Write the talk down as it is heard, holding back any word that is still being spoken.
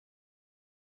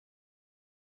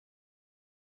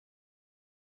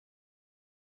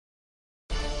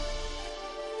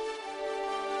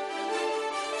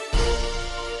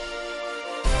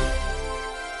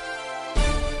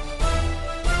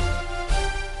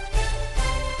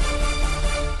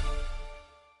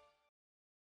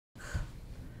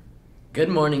Good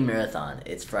morning, Marathon.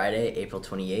 It's Friday, April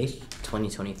 28th,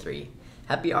 2023.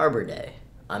 Happy Arbor Day.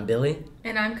 I'm Billy.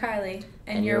 And I'm Kylie.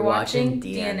 And you're watching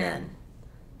DNN.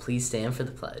 Please stand for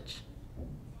the pledge.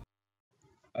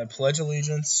 I pledge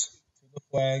allegiance to the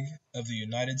flag of the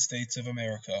United States of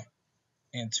America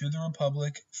and to the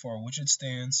republic for which it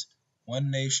stands, one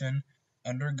nation,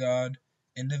 under God,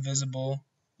 indivisible,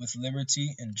 with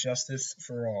liberty and justice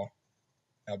for all.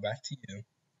 Now back to you.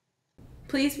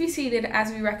 Please be seated as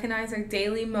we recognize our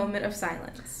daily moment of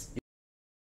silence.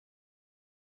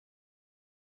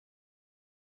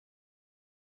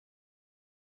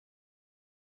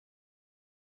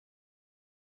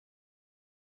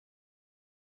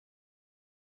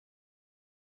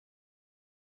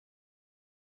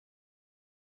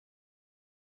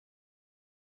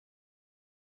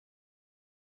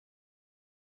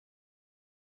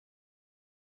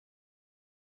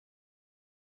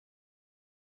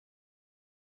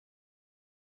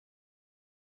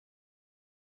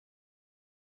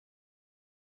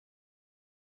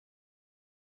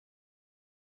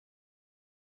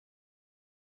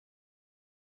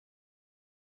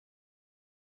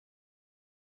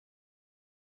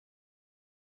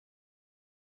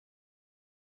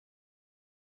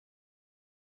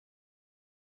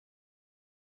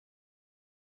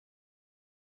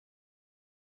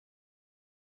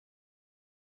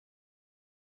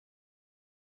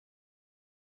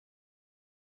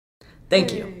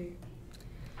 Thank you.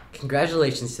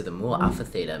 Congratulations to the Mu Alpha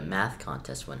Theta Math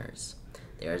Contest winners.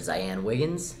 They are Ziane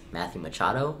Wiggins, Matthew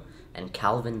Machado, and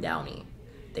Calvin Downey.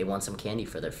 They won some candy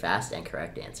for their fast and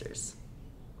correct answers.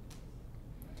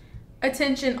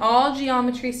 Attention all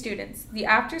geometry students. The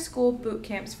after-school boot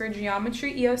camps for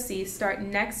Geometry EOC start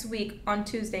next week on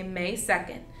Tuesday, May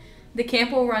 2nd. The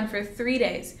camp will run for 3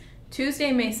 days,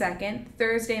 Tuesday, May 2nd,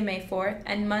 Thursday, May 4th,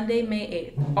 and Monday,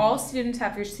 May 8th. All students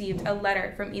have received a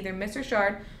letter from either Mr.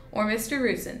 Shard or Mr.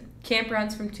 Rusin. Camp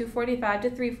runs from 2:45 to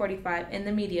 3:45 in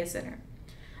the Media Center.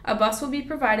 A bus will be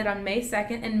provided on May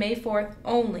 2nd and May 4th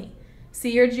only.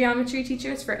 See your geometry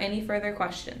teachers for any further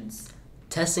questions.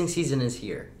 Testing season is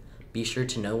here. Be sure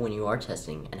to know when you are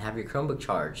testing and have your Chromebook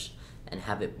charged and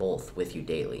have it both with you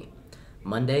daily.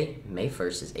 Monday, May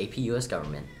 1st is AP US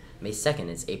Government. May 2nd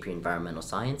is AP Environmental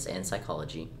Science and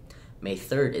Psychology. May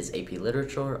 3rd is AP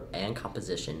Literature and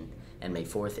Composition. And May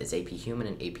 4th is AP Human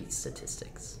and AP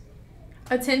Statistics.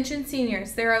 Attention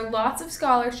seniors, there are lots of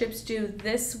scholarships due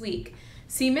this week.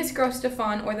 See Ms.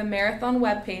 Grostefan or the Marathon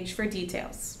webpage for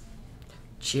details.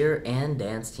 Cheer and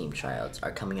dance team tryouts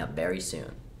are coming up very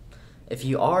soon. If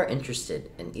you are interested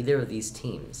in either of these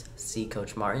teams, see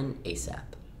Coach Martin ASAP.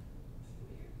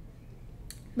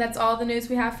 That's all the news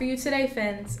we have for you today,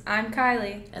 Finns. I'm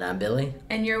Kylie. And I'm Billy.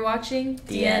 And you're watching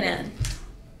DNN.